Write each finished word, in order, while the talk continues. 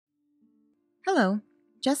Hello,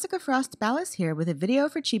 Jessica Frost Ballas here with a video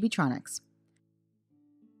for Chibitronics.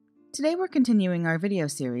 Today we're continuing our video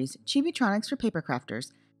series, Chibitronics for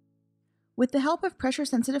Papercrafters. With the help of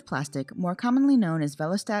pressure-sensitive plastic, more commonly known as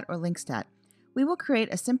Velostat or Linkstat, we will create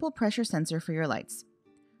a simple pressure sensor for your lights.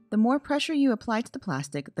 The more pressure you apply to the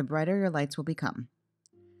plastic, the brighter your lights will become.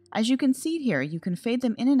 As you can see here, you can fade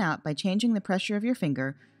them in and out by changing the pressure of your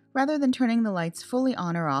finger, rather than turning the lights fully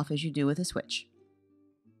on or off as you do with a switch.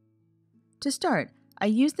 To start, I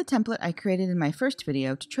used the template I created in my first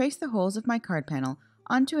video to trace the holes of my card panel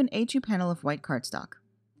onto an A2 panel of white cardstock.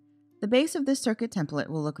 The base of this circuit template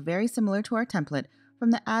will look very similar to our template from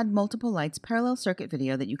the Add Multiple Lights parallel circuit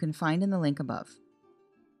video that you can find in the link above.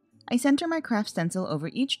 I center my craft stencil over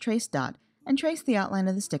each traced dot and trace the outline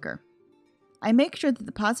of the sticker. I make sure that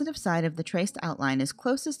the positive side of the traced outline is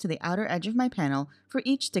closest to the outer edge of my panel for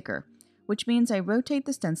each sticker, which means I rotate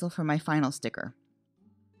the stencil for my final sticker.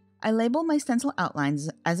 I label my stencil outlines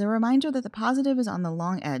as a reminder that the positive is on the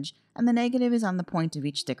long edge and the negative is on the point of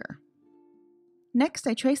each sticker. Next,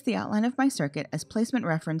 I trace the outline of my circuit as placement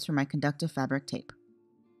reference for my conductive fabric tape.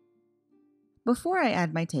 Before I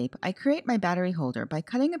add my tape, I create my battery holder by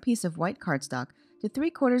cutting a piece of white cardstock to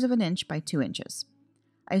 3/4 of an inch by 2 inches.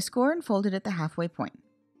 I score and fold it at the halfway point.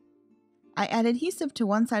 I add adhesive to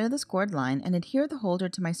one side of the scored line and adhere the holder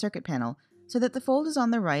to my circuit panel so that the fold is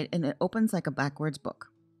on the right and it opens like a backwards book.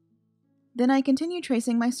 Then I continue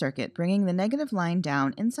tracing my circuit, bringing the negative line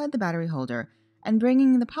down inside the battery holder and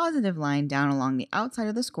bringing the positive line down along the outside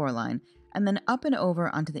of the score line and then up and over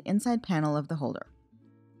onto the inside panel of the holder.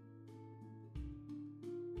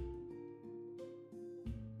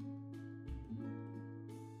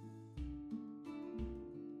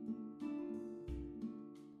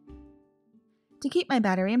 To keep my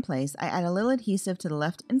battery in place, I add a little adhesive to the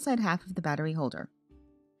left inside half of the battery holder.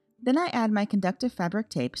 Then I add my conductive fabric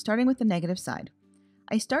tape, starting with the negative side.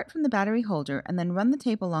 I start from the battery holder and then run the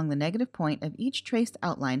tape along the negative point of each traced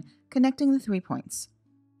outline, connecting the 3 points.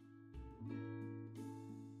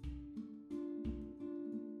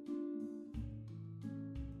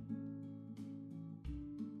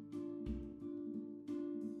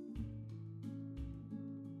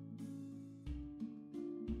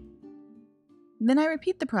 Then I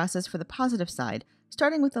repeat the process for the positive side,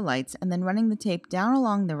 starting with the lights and then running the tape down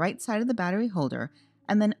along the right side of the battery holder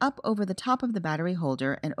and then up over the top of the battery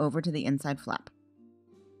holder and over to the inside flap.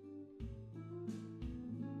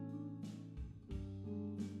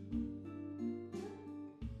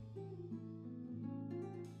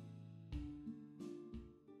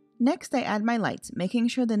 Next, I add my lights, making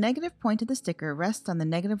sure the negative point of the sticker rests on the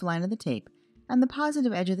negative line of the tape and the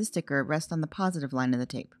positive edge of the sticker rests on the positive line of the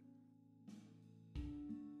tape.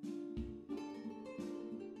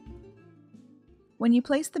 When you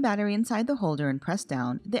place the battery inside the holder and press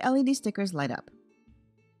down, the LED stickers light up.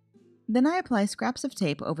 Then I apply scraps of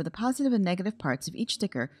tape over the positive and negative parts of each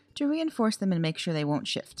sticker to reinforce them and make sure they won't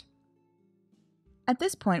shift. At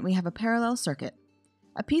this point, we have a parallel circuit.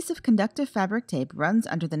 A piece of conductive fabric tape runs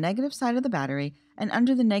under the negative side of the battery and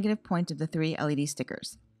under the negative point of the 3 LED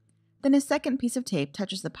stickers. Then a second piece of tape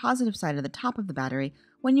touches the positive side of the top of the battery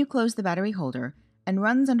when you close the battery holder and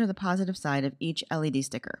runs under the positive side of each LED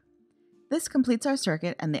sticker. This completes our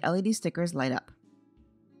circuit and the LED stickers light up.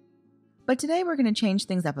 But today we're going to change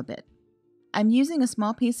things up a bit. I'm using a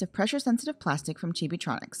small piece of pressure-sensitive plastic from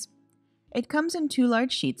Chibitronics. It comes in 2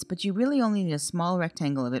 large sheets, but you really only need a small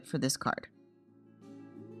rectangle of it for this card.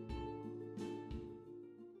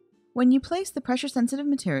 When you place the pressure-sensitive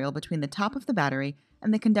material between the top of the battery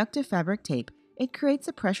and the conductive fabric tape, it creates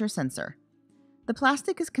a pressure sensor. The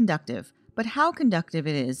plastic is conductive, but how conductive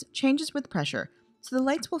it is changes with pressure, so the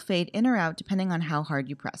lights will fade in or out depending on how hard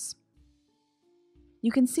you press.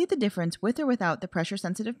 You can see the difference with or without the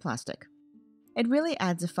pressure-sensitive plastic. It really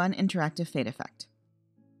adds a fun interactive fade effect.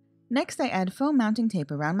 Next, I add foam mounting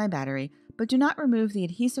tape around my battery, but do not remove the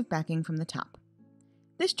adhesive backing from the top.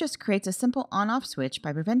 This just creates a simple on-off switch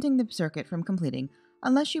by preventing the circuit from completing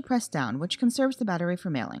unless you press down, which conserves the battery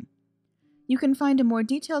for mailing. You can find a more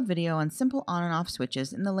detailed video on simple on and off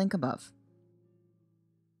switches in the link above.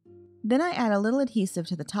 Then I add a little adhesive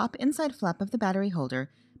to the top inside flap of the battery holder,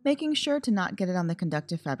 making sure to not get it on the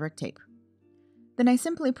conductive fabric tape. Then I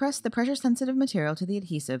simply press the pressure-sensitive material to the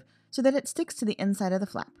adhesive so that it sticks to the inside of the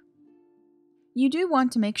flap. You do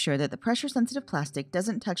want to make sure that the pressure-sensitive plastic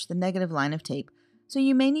doesn't touch the negative line of tape, so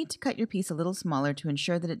you may need to cut your piece a little smaller to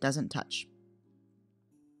ensure that it doesn't touch.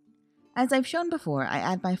 As I've shown before, I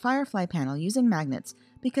add my firefly panel using magnets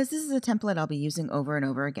because this is a template I'll be using over and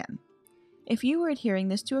over again. If you were adhering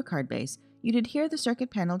this to a card base, you'd adhere the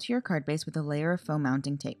circuit panel to your card base with a layer of foam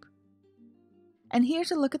mounting tape. And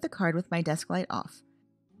here's a look at the card with my desk light off.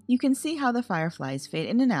 You can see how the fireflies fade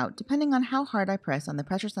in and out depending on how hard I press on the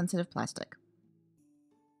pressure-sensitive plastic.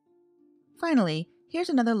 Finally, here's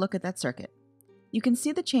another look at that circuit. You can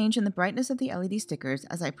see the change in the brightness of the LED stickers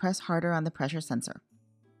as I press harder on the pressure sensor.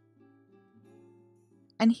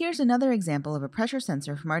 And here's another example of a pressure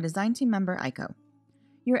sensor from our design team member, Aiko.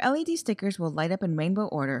 Your LED stickers will light up in rainbow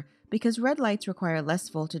order because red lights require less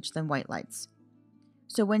voltage than white lights.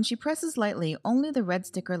 So when she presses lightly, only the red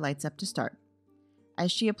sticker lights up to start.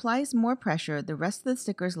 As she applies more pressure, the rest of the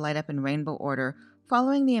stickers light up in rainbow order,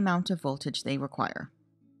 following the amount of voltage they require.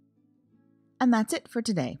 And that's it for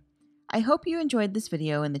today. I hope you enjoyed this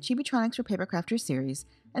video in the Chibitronics for Papercrafters series,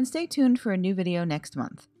 and stay tuned for a new video next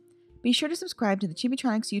month. Be sure to subscribe to the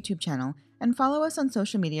Chibitronics YouTube channel and follow us on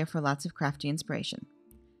social media for lots of crafty inspiration.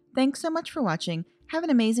 Thanks so much for watching, have an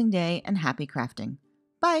amazing day, and happy crafting.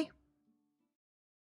 Bye!